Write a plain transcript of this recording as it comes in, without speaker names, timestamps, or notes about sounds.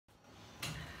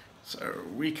So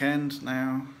weekend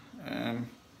now, even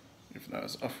though I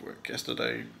was off work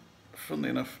yesterday,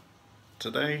 funnily enough,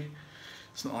 today,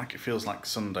 it's not like it feels like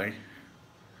Sunday,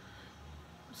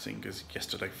 seeing as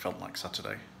yesterday felt like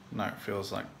Saturday. No, it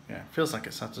feels like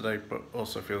it's Saturday, but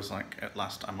also feels like at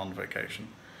last I'm on vacation.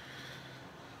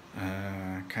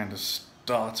 Kind of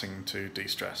starting to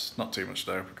de-stress, not too much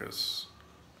though, because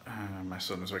my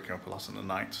son is waking up a lot in the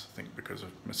night, I think because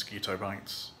of mosquito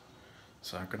bites.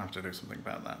 So I'm gonna have to do something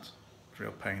about that.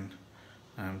 Real pain.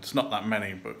 It's not that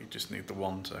many, but you just need the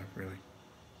one to really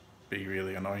be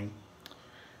really annoying.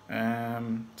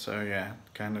 So yeah,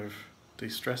 kind of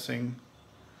de-stressing.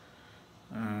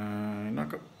 Not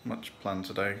got much planned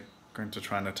today. Going to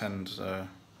try and attend a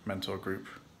mentor group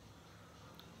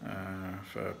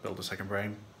for Build a Second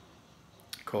Brain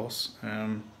course.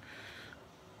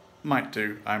 Might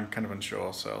do. I'm kind of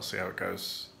unsure, so I'll see how it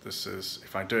goes. This is,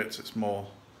 if I do it, it's more.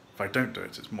 If I don't do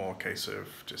it, it's more a case of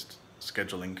just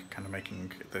scheduling, kind of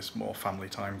making this more family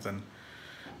time than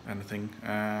anything.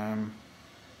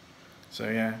 So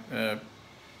yeah,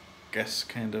 guess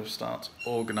kind of start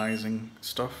organising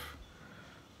stuff,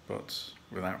 but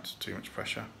without too much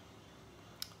pressure.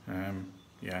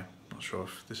 Yeah, not sure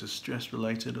if this is stress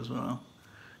related as well.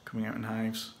 Coming out in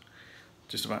hives.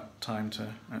 Just about time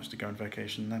to actually go on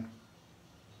vacation then.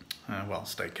 Well,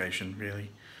 staycation really.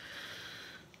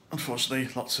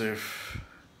 Unfortunately, lots of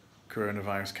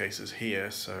coronavirus cases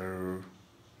here, so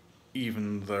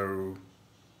even though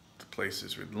the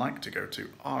places we'd like to go to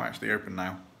are actually open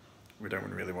now, we don't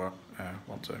really want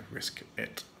to risk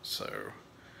it. So,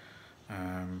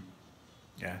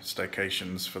 yeah,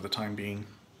 staycations for the time being.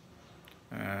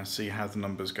 See how the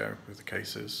numbers go with the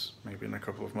cases. Maybe in a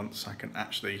couple of months I can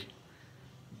actually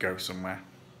go somewhere.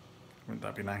 Wouldn't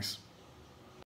that be nice?